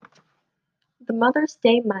The Mother's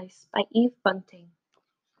Day Mice by Bunting.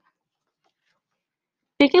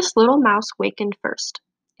 Biggest Little Mouse wakened first.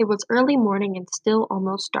 It was early morning and still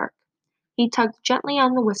almost dark. He tugged gently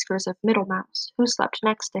on the whiskers of Middle Mouse, who slept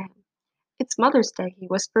next to him. "It's Mother's Day," he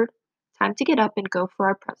whispered. "Time to get up and go for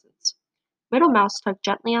our presents." Middle Mouse tugged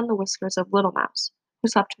gently on the whiskers of Little Mouse, who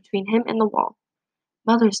slept between him and the wall.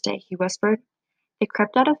 "Mother's Day," he whispered. They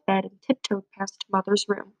crept out of bed and tiptoed past Mother's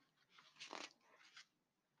room.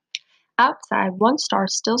 Outside, one star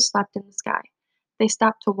still slept in the sky. They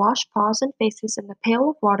stopped to wash paws and faces in the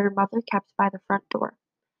pail of water Mother kept by the front door.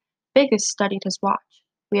 Biggest studied his watch.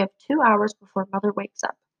 "We have 2 hours before Mother wakes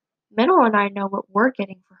up. Middle and I know what we're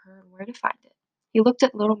getting for her and where to find it." He looked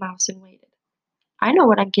at Little Mouse and waited. "I know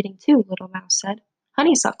what I'm getting too," Little Mouse said.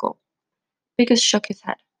 "Honeysuckle." Biggest shook his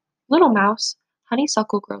head. "Little Mouse,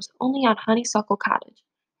 honeysuckle grows only on Honeysuckle Cottage,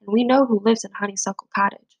 and we know who lives in Honeysuckle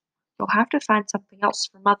Cottage. You'll have to find something else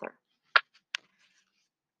for Mother."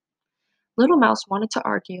 Little Mouse wanted to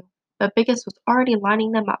argue, but Biggest was already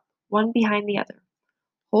lining them up, one behind the other.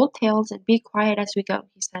 "Hold tails and be quiet as we go,"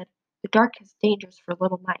 he said. "The dark has dangers for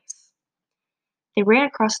little mice." They ran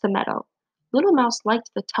across the meadow. Little Mouse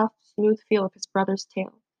liked the tough, smooth feel of his brother's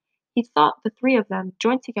tail. He thought the three of them,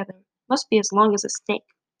 joined together, must be as long as a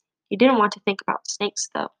snake. He didn't want to think about snakes,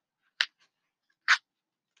 though.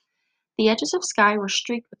 The edges of sky were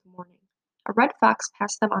streaked with morning. A red fox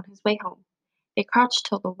passed them on his way home. They crouched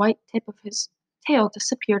till the white tip of his tail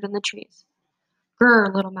disappeared in the trees.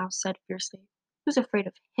 "Grr," Little Mouse said fiercely. He was afraid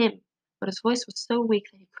of him, but his voice was so weak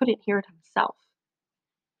that he couldn't hear it himself.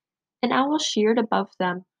 An owl sheared above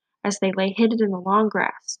them as they lay hidden in the long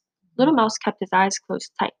grass. Little Mouse kept his eyes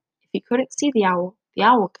closed tight. If he couldn't see the owl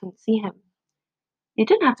couldn't see him. "You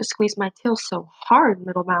didn't have to squeeze my tail so hard,"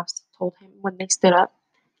 Little Mouse told him when they stood up.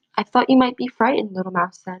 "I thought you might be frightened," Little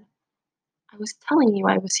Mouse said. "I was telling you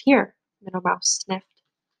I was here," Middle Mouse sniffed.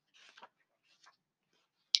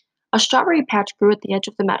 A strawberry patch grew at the edge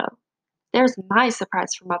of the meadow. "There's my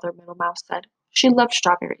surprise for Mother," Middle Mouse said. "She loves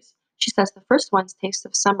strawberries. She says the first ones taste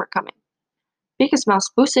of summer coming." Biggest Mouse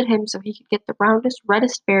boosted him so he could get the roundest,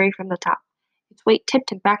 reddest berry from the top. Its weight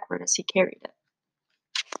tipped him backward as he carried it.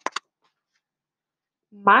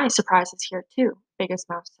 "My surprise is here, too," Biggest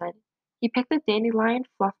Mouse said. He picked the dandelion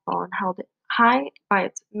fluff ball and held it high by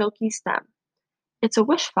its milky stem. "It's a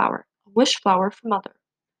wish flower for Mother."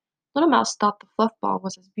 Little Mouse thought the fluff ball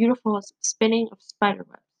was as beautiful as the spinning of spider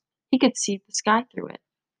webs. He could see the sky through it.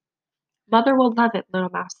 "Mother will love it," Little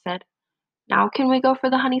Mouse said. "Now can we go for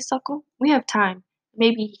the honeysuckle? We have time.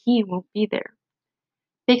 Maybe he won't be there."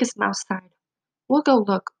 Biggest Mouse sighed. "We'll go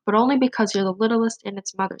look, but only because you're the littlest and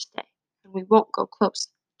it's Mother's Day. And we won't go close.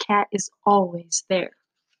 Cat is always there."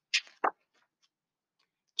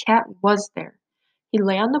 Cat was there. He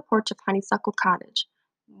lay on the porch of Honeysuckle Cottage,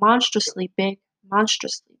 monstrously big,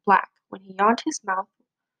 monstrously black. When he yawned his mouth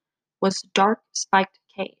was a dark, spiked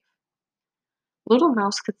cave. Little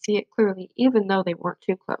Mouse could see it clearly, even though they weren't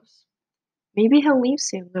too close. "Maybe he'll leave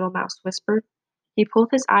soon," Little Mouse whispered. He pulled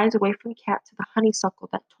his eyes away from Cat to the honeysuckle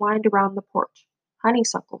that twined around the porch.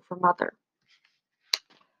 Honeysuckle for Mother.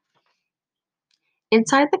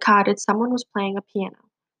 Inside the cottage, someone was playing a piano.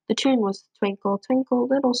 The tune was "Twinkle, Twinkle,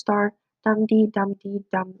 Little Star,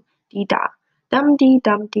 dum-dee-dum-dee-dum-dee-da,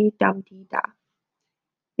 dum-dee-dum-dee-dum-dee-da."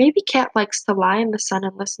 "Maybe Cat likes to lie in the sun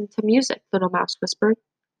and listen to music," Little Mouse whispered.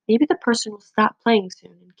 "Maybe the person will stop playing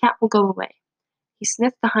soon, and Cat will go away." He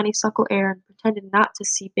sniffed the honeysuckle air and pretended not to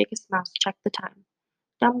see Biggest Mouse check the time.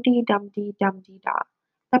 "Dum-dee-dum-dee-dum-dee-da.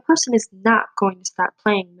 That person is not going to stop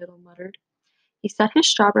playing," Middle muttered. He set his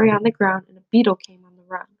strawberry on the ground, and a beetle came on the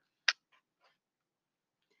run.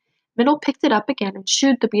 Middle picked it up again and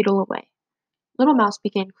shooed the beetle away. Little Mouse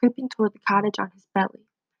began creeping toward the cottage on his belly.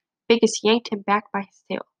 Biggest yanked him back by his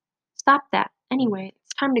tail. "Stop that. Anyway,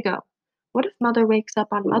 it's time to go. What if Mother wakes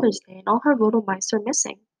up on Mother's Day and all her little mice are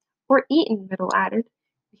missing?" "Or eaten," Middle added.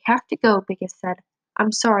 "We have to go," Biggest said.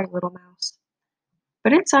 "I'm sorry, Little Mouse."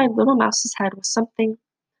 But inside Little Mouse's head was something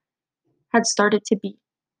had started to beat.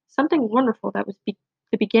 Something wonderful that was the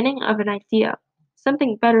beginning of an idea.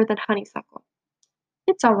 Something better than honeysuckle.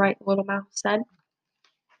 "It's all right," Little Mouse said.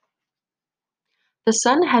 The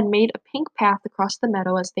sun had made a pink path across the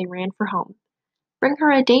meadow as they ran for home. "Bring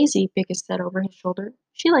her a daisy," Biggest said over his shoulder.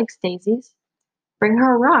 "She likes daisies." "Bring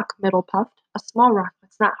her a rock," Middle puffed. "A small rock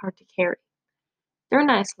that's not hard to carry." "They're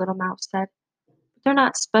nice," Little Mouse said, "but they're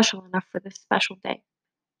not special enough for this special day."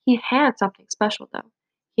 He had something special, though.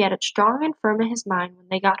 He had it strong and firm in his mind when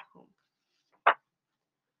they got home.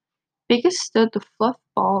 Biggest stood the fluff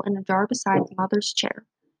ball in a jar beside Mother's chair.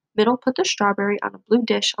 Middle put the strawberry on a blue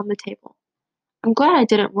dish on the table. "I'm glad I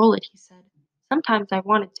didn't roll it," he said. "Sometimes I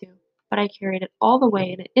wanted to." but I carried it all the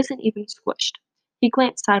way and it isn't even squished." He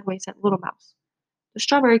glanced sideways at Little Mouse. "The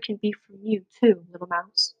strawberry can be from you, too, Little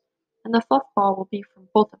Mouse." "And the fluff ball will be from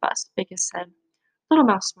both of us," Biggest said. Little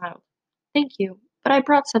Mouse smiled. "Thank you, but I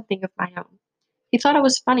brought something of my own." He thought it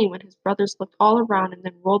was funny when his brothers looked all around and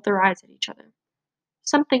then rolled their eyes at each other.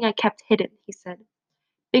 "Something I kept hidden," he said.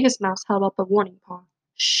 Biggest Mouse held up a warning paw.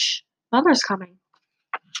 "Shh! Mother's coming."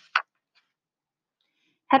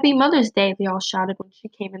 "Happy Mother's Day!" they all shouted when she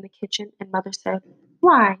came in the kitchen, and Mother said,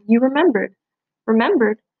 "Why, you remembered."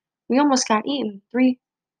 "Remembered? We almost got eaten.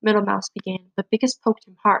 Middle Mouse began, but Biggest poked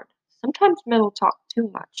him hard. Sometimes Middle talked too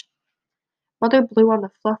much. Mother blew on the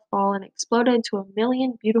fluff ball and it exploded into a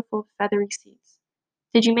million beautiful feathery seeds.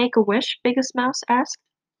 "Did you make a wish?" Biggest Mouse asked.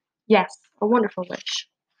 "Yes, a wonderful wish."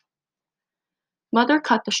 Mother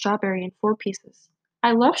cut the strawberry in 4 pieces.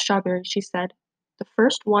 "I love strawberries," she said. "The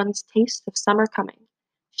first one's taste of summer coming."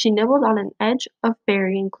 She nibbled on an edge of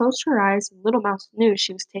berry and closed her eyes, and Little Mouse knew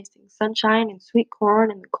she was tasting sunshine and sweet corn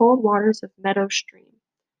and the cold waters of Meadow Stream.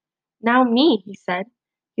 "Now me," he said.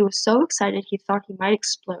 He was so excited he thought he might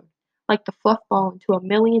explode, like the fluff ball, into a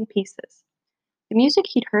million pieces. The music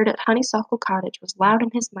he'd heard at Honeysuckle Cottage was loud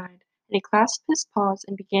in his mind, and he clasped his paws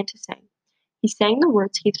and began to sing. He sang the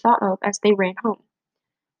words he'd thought of as they ran home.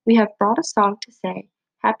 "We have brought a song to say,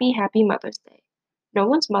 Happy, happy Mother's Day. No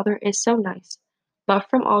one's mother is so nice. Love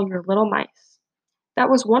from all your little mice." "That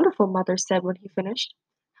was wonderful," Mother said when he finished.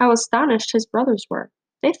 How astonished his brothers were.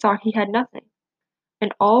 They thought he had nothing.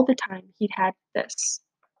 And all the time he'd had this.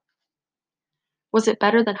 "Was it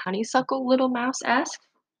better than honeysuckle?" Little Mouse asked.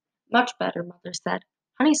 "Much better," Mother said.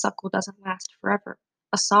 "Honeysuckle doesn't last forever.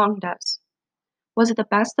 A song does." "Was it the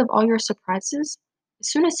best of all your surprises?" As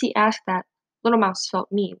soon as he asked that, Little Mouse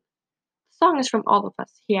felt mean. "The song is from all of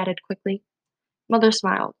us," he added quickly. Mother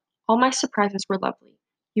smiled. "All my surprises were lovely.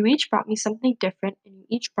 You each brought me something different, and you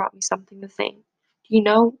each brought me something the same. Do you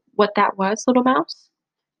know what that was, Little Mouse?"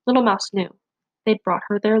 Little Mouse knew. They'd brought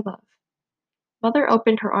her their love. Mother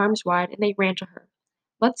opened her arms wide, and they ran to her.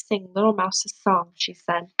 "Let's sing Little Mouse's song," she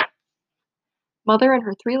said. Mother and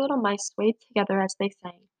her 3 little mice swayed together as they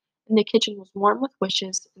sang, and the kitchen was warm with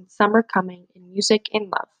wishes and summer coming and music and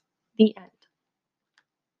love. The end.